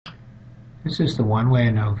This is the one-way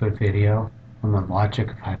ANOVA video on the logic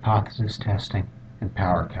of hypothesis testing and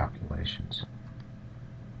power calculations.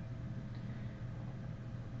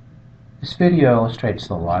 This video illustrates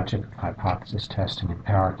the logic of hypothesis testing and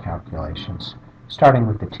power calculations, starting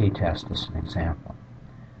with the t-test as an example.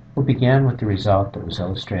 We'll begin with the result that was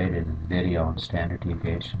illustrated in the video on standard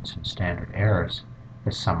deviations and standard errors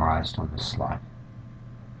as summarized on this slide.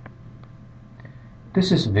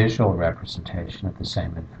 This is a visual representation of the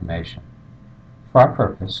same information. For our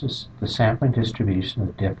purposes, the sampling distribution of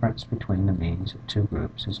the difference between the means of two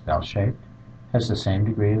groups is bell-shaped, has the same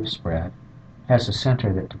degree of spread, has a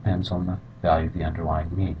center that depends on the value of the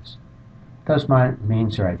underlying means. If those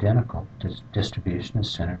means are identical, the distribution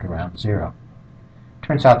is centered around 0. It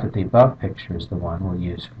turns out that the above picture is the one we'll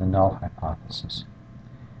use for the null hypothesis.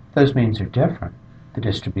 If those means are different, the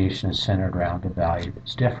distribution is centered around a value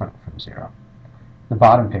that's different from 0. The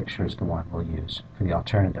bottom picture is the one we'll use for the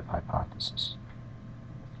alternative hypothesis.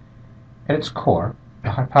 At its core,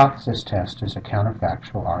 the hypothesis test is a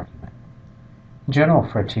counterfactual argument. In general,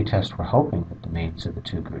 for a t-test, we're hoping that the means of the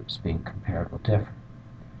two groups being compared will differ.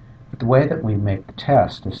 But the way that we make the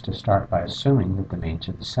test is to start by assuming that the means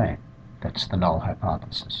are the same. That's the null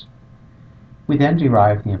hypothesis. We then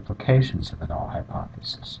derive the implications of the null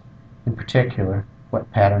hypothesis. In particular,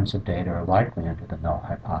 what patterns of data are likely under the null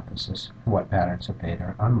hypothesis and what patterns of data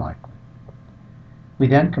are unlikely. We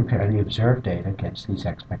then compare the observed data against these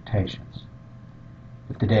expectations.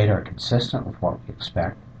 If the data are consistent with what we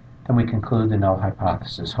expect, then we conclude the null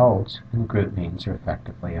hypothesis holds and the group means are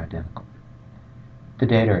effectively identical. If the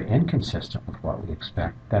data are inconsistent with what we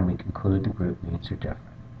expect, then we conclude the group means are different.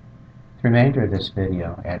 The remainder of this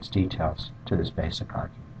video adds details to this basic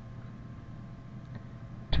argument.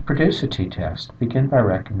 To produce a t-test, begin by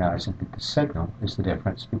recognizing that the signal is the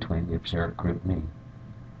difference between the observed group mean.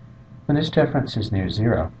 When this difference is near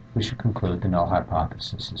 0, we should conclude the null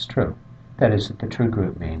hypothesis is true, that is, that the true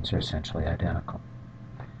group means are essentially identical.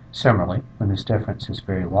 Similarly, when this difference is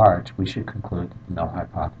very large, we should conclude that the null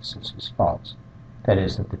hypothesis is false, that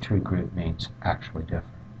is, that the true group means actually differ.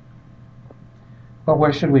 Well,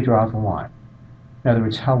 where should we draw the line? In other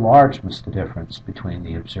words, how large must the difference between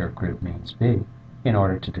the observed group means be in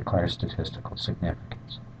order to declare statistical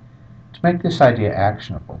significance? To make this idea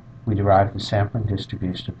actionable, we derive the sampling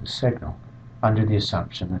distribution of the signal under the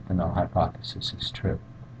assumption that the null hypothesis is true.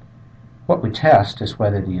 What we test is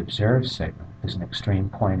whether the observed signal is an extreme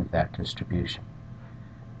point of that distribution.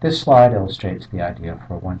 This slide illustrates the idea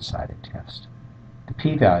for a one-sided test. The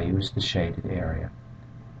p-value is the shaded area.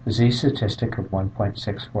 The z-statistic of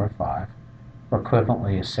 1.645, or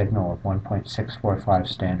equivalently a signal of 1.645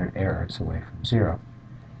 standard errors away from 0,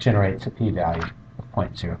 generates a p-value of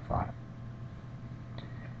 0.05.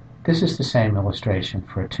 This is the same illustration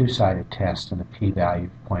for a two-sided test and a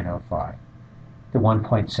p-value of 0.05. The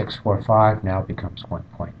 1.645 now becomes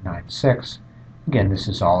 1.96. Again, this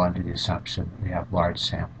is all under the assumption that we have large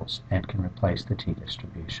samples and can replace the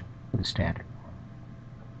t-distribution with a standard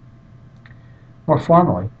norm. More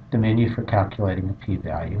formally, the menu for calculating a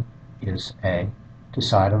p-value is A.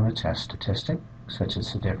 Decide on the test statistic, such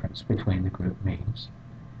as the difference between the group means.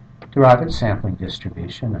 Derive its sampling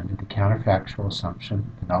distribution under the counterfactual assumption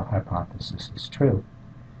that the null hypothesis is true.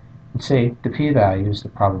 And C. The p-value is the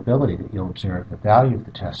probability that you'll observe the value of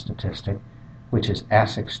the test statistic, which is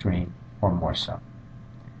as extreme or more so.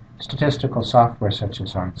 Statistical software such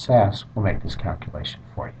as R and SAS will make this calculation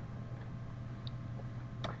for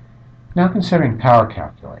you. Now considering power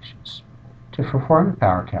calculations. To perform a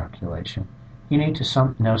power calculation, you need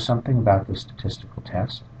to know something about the statistical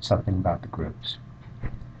test, something about the groups.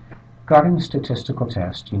 Regarding the statistical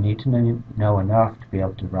test, you need to know enough to be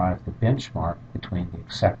able to derive the benchmark between the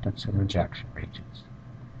acceptance and rejection regions.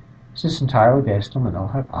 This is entirely based on the null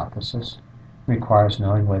hypothesis and requires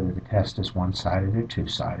knowing whether the test is one-sided or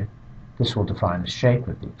two-sided. This will define the shape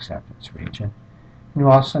of the acceptance region. And you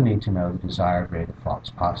also need to know the desired rate of false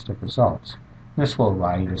positive results. This will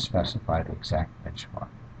allow you to specify the exact benchmark.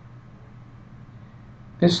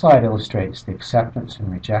 This slide illustrates the acceptance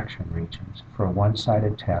and rejection regions for a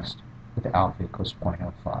one-sided test with alpha equals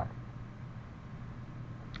 0.05.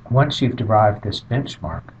 Once you've derived this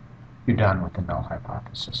benchmark, you're done with the null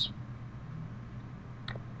hypothesis.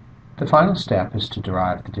 The final step is to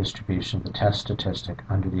derive the distribution of the test statistic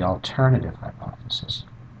under the alternative hypothesis.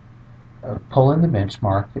 Pull in the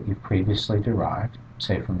benchmark that you've previously derived,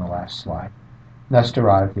 say from the last slide, and thus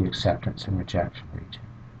derive the acceptance and rejection region.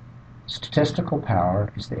 Statistical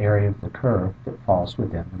power is the area of the curve that falls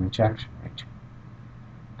within the rejection region.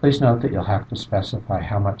 Please note that you'll have to specify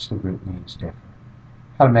how much the group means differ.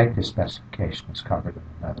 How to make this specification is covered in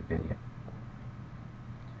another video.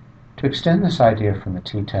 To extend this idea from the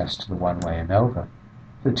t-test to the one-way ANOVA,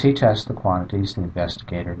 for the t-test, the quantities the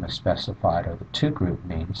investigator must specify are the two-group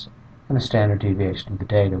means and the standard deviation of the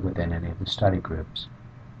data within any of the study groups.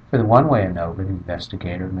 For the one-way ANOVA, the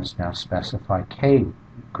investigator must now specify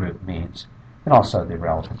k-group means and also the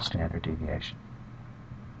relevant standard deviation.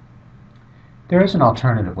 There is an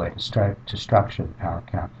alternative way to structure the power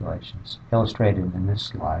calculations, illustrated in this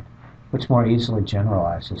slide, which more easily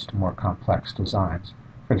generalizes to more complex designs,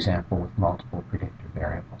 for example with multiple predictor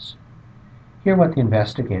variables. Here what the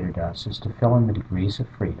investigator does is to fill in the degrees of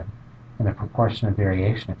freedom and the proportion of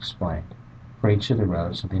variation explained for each of the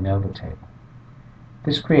rows of the ANOVA table.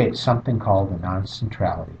 This creates something called the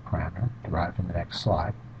non-centrality parameter, derived in the next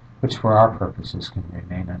slide, which for our purposes can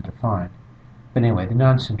remain undefined. But anyway, the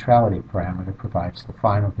non-centrality parameter provides the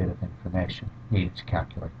final bit of information needed to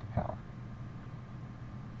calculate the power.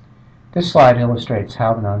 This slide illustrates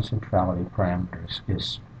how the non-centrality parameter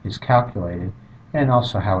is calculated and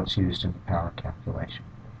also how it's used in the power calculation.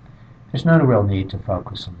 There's no real need to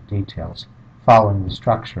focus on the details. Following the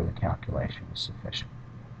structure of the calculation is sufficient.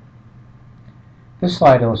 This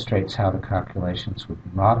slide illustrates how the calculations would be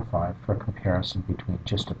modified for a comparison between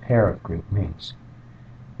just a pair of group means.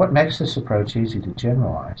 What makes this approach easy to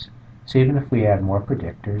generalize is even if we add more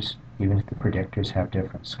predictors, even if the predictors have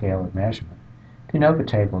different scale of measurement, the ANOVA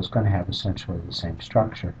table is going to have essentially the same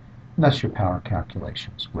structure, and thus your power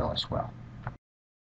calculations will as well.